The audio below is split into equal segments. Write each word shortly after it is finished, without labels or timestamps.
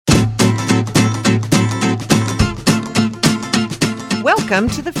Welcome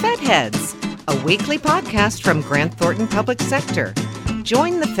to the Fed Heads, a weekly podcast from Grant Thornton Public Sector.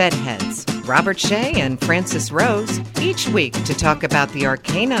 Join the Fed Heads, Robert Shea and Francis Rose, each week to talk about the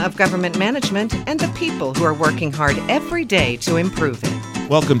arcana of government management and the people who are working hard every day to improve it.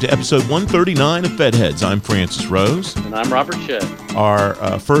 Welcome to episode 139 of Fed Heads. I'm Francis Rose. And I'm Robert Shea.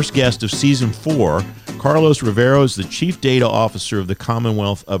 Our first guest of season 4, Carlos Rivero, is the Chief Data Officer of the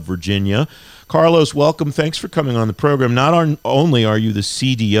Commonwealth of Virginia. Carlos, welcome. Thanks for coming on the program. Not only are you the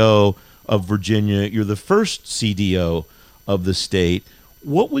CDO of Virginia, you're the first CDO of the state.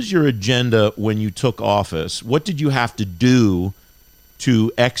 What was your agenda when you took office? What did you have to do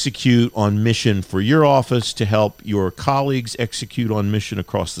to execute on mission for your office, to help your colleagues execute on mission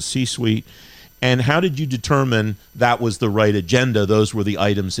across the C-suite? And how did you determine that was the right agenda? Those were the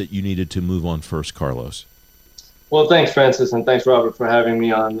items that you needed to move on first, Carlos. Well, thanks, Francis, and thanks, Robert, for having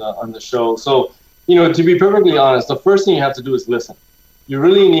me on the show. So, to be perfectly honest, the first thing you have to do is listen. You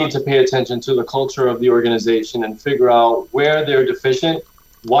really need to pay attention to the culture of the organization and figure out where they're deficient,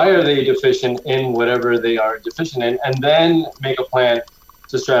 why are they deficient in whatever they are deficient in, and then make a plan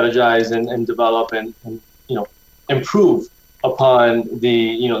to strategize and develop and improve upon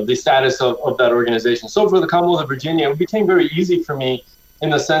the status of that organization. So for the Commonwealth of Virginia, it became very easy for me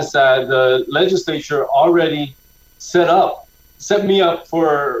in the sense that the legislature already set me up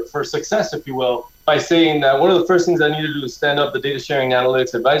for success, if you will, by saying that one of the first things I need to do is stand up the Data Sharing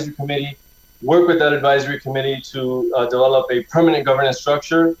Analytics Advisory Committee, work with that advisory committee to develop a permanent governance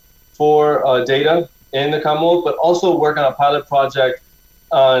structure for data in the Commonwealth, but also work on a pilot project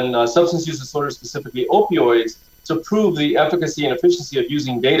on substance use disorders, specifically opioids, to prove the efficacy and efficiency of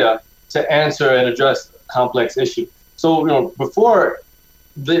using data to answer and address complex issues. So, before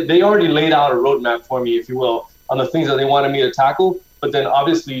they already laid out a roadmap for me, if you will, on the things that they wanted me to tackle, but then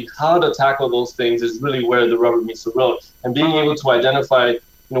obviously how to tackle those things is really where the rubber meets the road. And being able to identify,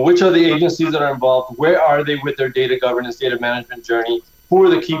 which are the agencies that are involved, where are they with their data governance, data management journey, who are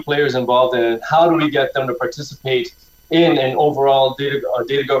the key players involved in it, how do we get them to participate in an overall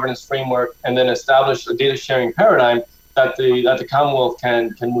data governance framework, and then establish a data sharing paradigm that the Commonwealth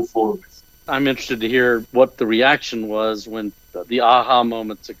can move forward with. I'm interested to hear what the reaction was when the aha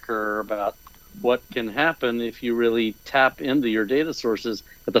moments occur about what can happen if you really tap into your data sources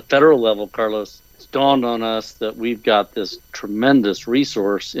at the federal level. Carlos, it's dawned on us that we've got this tremendous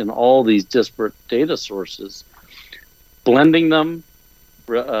resource in all these disparate data sources, blending them,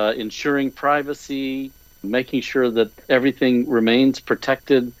 ensuring privacy, making sure that everything remains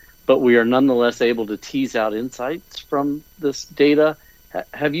protected, but we are nonetheless able to tease out insights from this data.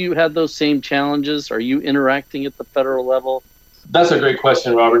 Have you had those same challenges? Are you interacting at the federal level? That's a great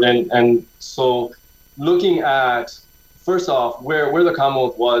question, Robert. And so looking at, first off, where the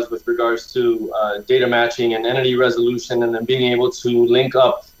Commonwealth was with regards to data matching and entity resolution, and then being able to link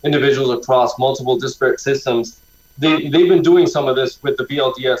up individuals across multiple disparate systems, they've been doing some of this with the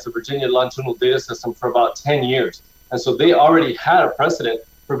VLDS, the Virginia Longitudinal Data System, for about 10 years. And so they already had a precedent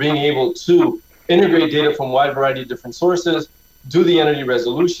for being able to integrate data from a wide variety of different sources, do the entity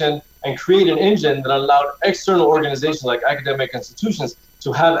resolution, and create an engine that allowed external organizations like academic institutions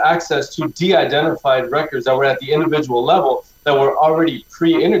to have access to de-identified records that were at the individual level that were already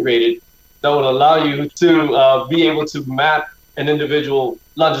pre-integrated, that would allow you to be able to map an individual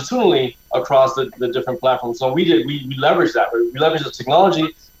longitudinally across the different platforms. So we leveraged that. We leveraged the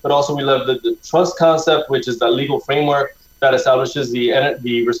technology, but also we leveraged the trust concept, which is that legal framework that establishes the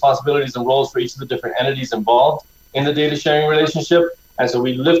responsibilities and roles for each of the different entities involved in the data sharing relationship. And so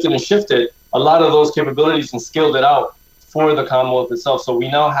we lifted and shifted a lot of those capabilities and scaled it out for the Commonwealth itself. So we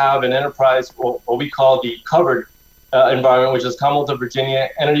now have an enterprise, what we call the covered environment, which is Commonwealth of Virginia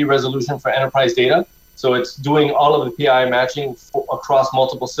Entity Resolution for Enterprise Data. So it's doing all of the PII matching across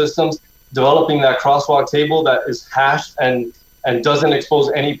multiple systems, developing that crosswalk table that is hashed and doesn't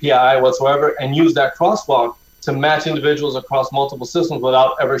expose any PII whatsoever, and use that crosswalk to match individuals across multiple systems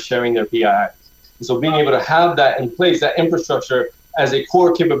without ever sharing their PII. And so being able to have that in place, that infrastructure as a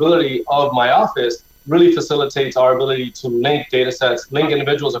core capability of my office, really facilitates our ability to link data sets, link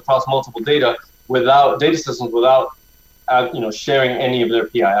individuals across multiple data systems without sharing any of their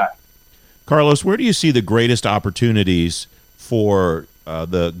PII. Carlos, where do you see the greatest opportunities for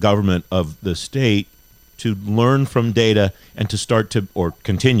the government of the state to learn from data and to start to, or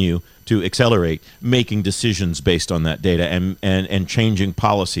continue to accelerate making decisions based on that data and changing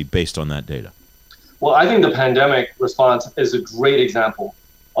policy based on that data? Well, I think the pandemic response is a great example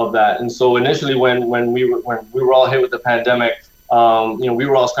of that. And so initially, when we were all hit with the pandemic, we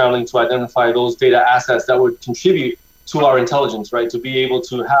were all scrambling to identify those data assets that would contribute to our intelligence, right? To be able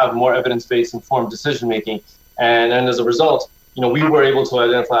to have more evidence-based informed decision making. And as a result, we were able to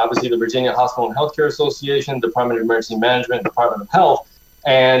identify, obviously, the Virginia Hospital and Healthcare Association, Department of Emergency Management, Department of Health.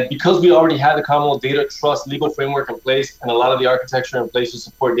 And because we already had the Commonwealth Data Trust legal framework in place and a lot of the architecture in place to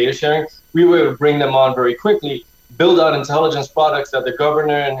support data sharing, we were able to bring them on very quickly, build out intelligence products that the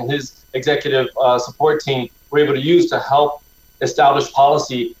governor and his executive support team were able to use to help establish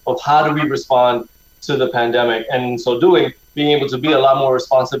policy of how do we respond to the pandemic. And in so doing, being able to be a lot more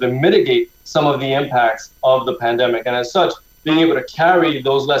responsive and mitigate some of the impacts of the pandemic. And as such, being able to carry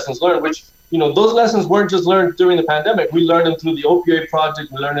those lessons learned, which those lessons weren't just learned during the pandemic. We learned them through the opioid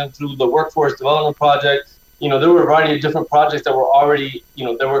project. We learned them through the workforce development project. There were a variety of different projects that were already,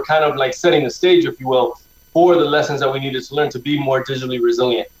 that were kind of like setting the stage, if you will, for the lessons that we needed to learn to be more digitally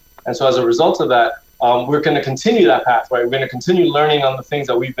resilient. And so as a result of that, we're going to continue that path, right? We're going to continue learning on the things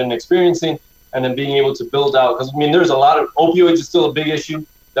that we've been experiencing and then being able to build out. Because, there's a lot of opioids is still a big issue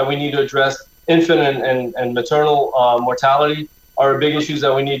that we need to address. Infant and maternal mortality are big issues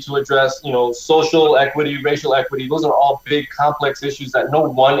that we need to address. Social equity, racial equity, those are all big, complex issues that no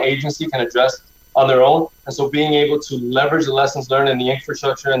one agency can address on their own. And so being able to leverage the lessons learned in the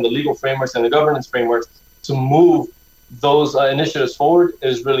infrastructure and the legal frameworks and the governance frameworks to move those initiatives forward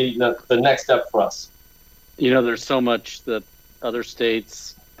is really the next step for us. There's so much that other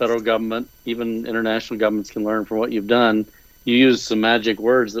states, federal government, even international governments can learn from what you've done. You use some magic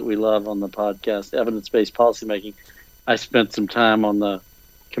words that we love on the podcast, evidence-based policymaking. I spent some time on the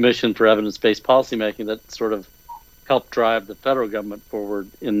Commission for Evidence-Based Policymaking that sort of helped drive the federal government forward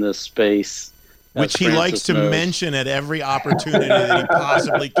in this space. Which he likes to mention at every opportunity that he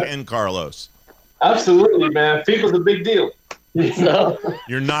possibly can, Carlos. Absolutely, man. FEMA's a big deal.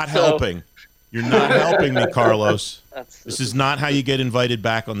 You're not helping. You're not helping me, Carlos. This is not how you get invited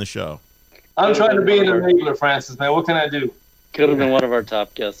back on the show. I'm trying to be an enabler, Francis, man. What can I do? Could have been one of our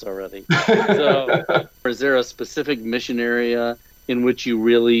top guests already. So, is there a specific mission area in which you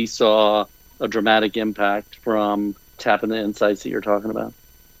really saw a dramatic impact from tapping the insights that you're talking about?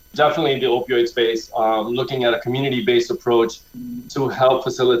 Definitely the opioid space, looking at a community-based approach to help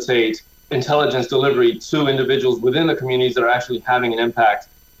facilitate intelligence delivery to individuals within the communities that are actually having an impact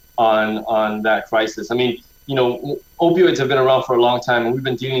on that crisis. Opioids have been around for a long time, and we've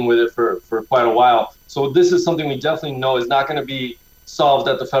been dealing with it for quite a while. So this is something we definitely know is not going to be solved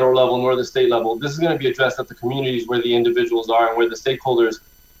at the federal level nor the state level. This is going to be addressed at the communities where the individuals are and where the stakeholders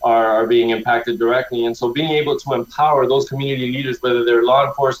are being impacted directly. And so being able to empower those community leaders, whether they're law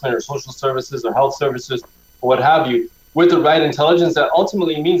enforcement or social services or health services or what have you, with the right intelligence, that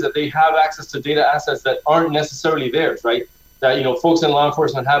ultimately means that they have access to data assets that aren't necessarily theirs, right? That, folks in law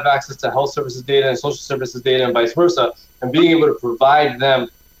enforcement have access to health services data and social services data and vice versa, and being able to provide them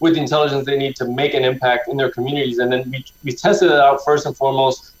with the intelligence they need to make an impact in their communities. And then we tested it out first and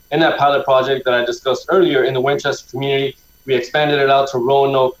foremost in that pilot project that I discussed earlier in the Winchester community. We expanded it out to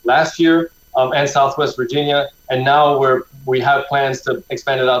Roanoke last year and Southwest Virginia. And now we have plans to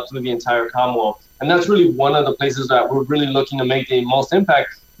expand it out through the entire Commonwealth. And that's really one of the places that we're really looking to make the most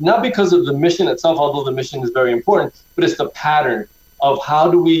impact, not because of the mission itself, although the mission is very important, but it's the pattern of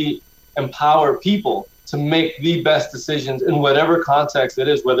how do we empower people to make the best decisions in whatever context it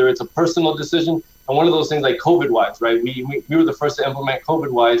is, whether it's a personal decision, and one of those things like COVID-WISE, right? We were the first to implement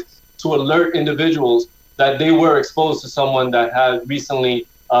COVID-WISE to alert individuals that they were exposed to someone that had recently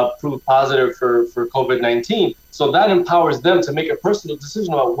proved positive for COVID-19. So that empowers them to make a personal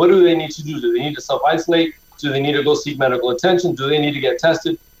decision about what do they need to do. Do they need to self-isolate? Do they need to go seek medical attention? Do they need to get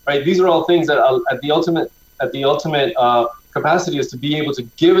tested? Right? These are all things that at the ultimate capacity is to be able to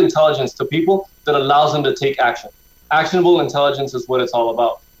give intelligence to people that allows them to take action. Actionable intelligence is what it's all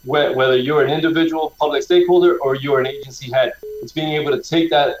about. Whether you're an individual public stakeholder or you're an agency head, it's being able to take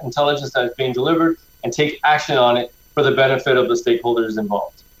that intelligence that is being delivered and take action on it for the benefit of the stakeholders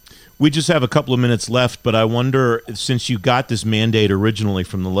involved. We just have a couple of minutes left, but I wonder, since you got this mandate originally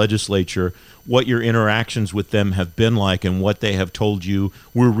from the legislature, what your interactions with them have been like and what they have told you.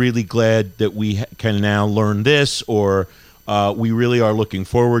 We're really glad that we can now learn this, or we really are looking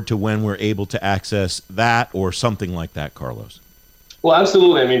forward to when we're able to access that, or something like that, Carlos. Well,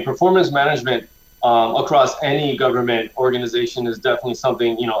 absolutely. Performance management across any government organization is definitely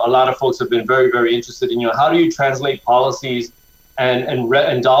something, a lot of folks have been very, very interested in. How do you translate policies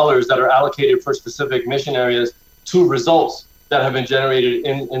and dollars that are allocated for specific mission areas to results that have been generated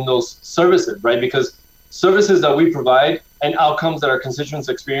in those services, right? Because services that we provide and outcomes that our constituents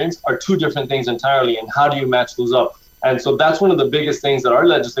experience are two different things entirely. And how do you match those up? And so that's one of the biggest things that our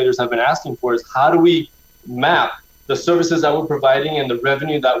legislators have been asking for is how do we map the services that we're providing and the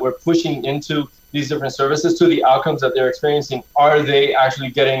revenue that we're pushing into these different services to the outcomes that they're experiencing? Are they actually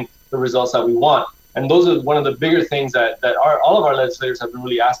getting the results that we want? And those are one of the bigger things that all of our legislators have been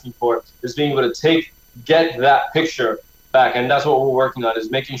really asking for, is being able to get that picture back. And that's what we're working on, is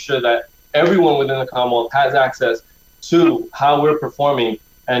making sure that everyone within the Commonwealth has access to how we're performing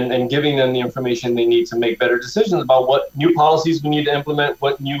and giving them the information they need to make better decisions about what new policies we need to implement,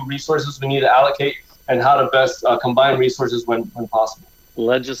 what new resources we need to allocate, and how to best combine resources when possible.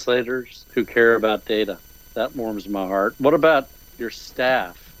 Legislators who care about data, that warms my heart. What about your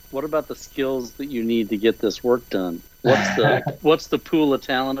staff? What about the skills that you need to get this work done? What's the pool of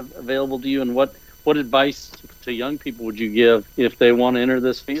talent available to you, and what advice to young people would you give if they want to enter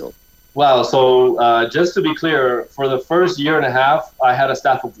this field? Wow. So just to be clear, for the first year and a half, I had a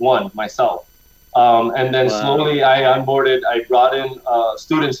staff of 1 myself. And then slowly I brought in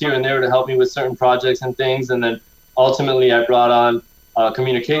students here and there to help me with certain projects and things. And then ultimately I brought on a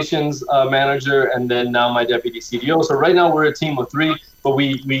communications manager, and then now my deputy CDO. So right now we're a team of 3, but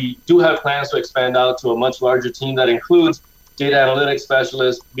we do have plans to expand out to a much larger team that includes data analytics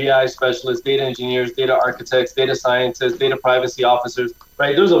specialists, BI specialists, data engineers, data architects, data scientists, data privacy officers,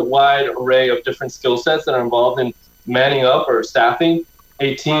 right? There's a wide array of different skill sets that are involved in manning up or staffing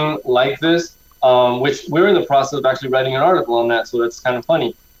a team like this, which we're in the process of actually writing an article on that. So that's kind of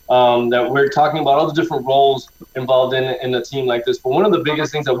funny that we're talking about all the different roles involved in a team like this. But one of the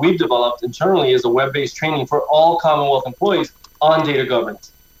biggest things that we've developed internally is a web-based training for all Commonwealth employees on data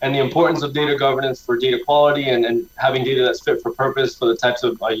governance and the importance of data governance for data quality and having data that's fit for purpose for the types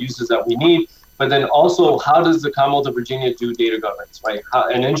of uses that we need. But then also, how does the Commonwealth of Virginia do data governance, right?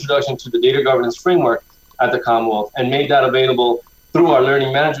 An introduction to the data governance framework at the Commonwealth, and made that available through our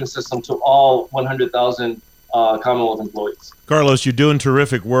learning management system to all 100,000 Commonwealth employees. Carlos, you're doing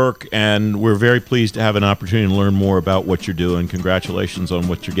terrific work, and we're very pleased to have an opportunity to learn more about what you're doing. Congratulations on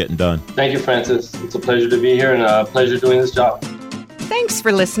what you're getting done. Thank you, Francis. It's a pleasure to be here and a pleasure doing this job. Thanks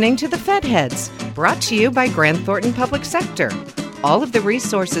for listening to The Fed Heads, brought to you by Grant Thornton Public Sector. All of the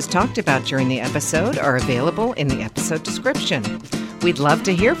resources talked about during the episode are available in the episode description. We'd love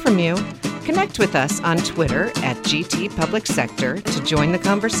to hear from you. Connect with us on Twitter at GT Public Sector to join the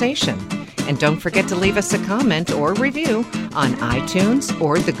conversation. And don't forget to leave us a comment or review on iTunes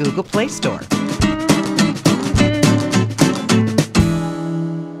or the Google Play Store.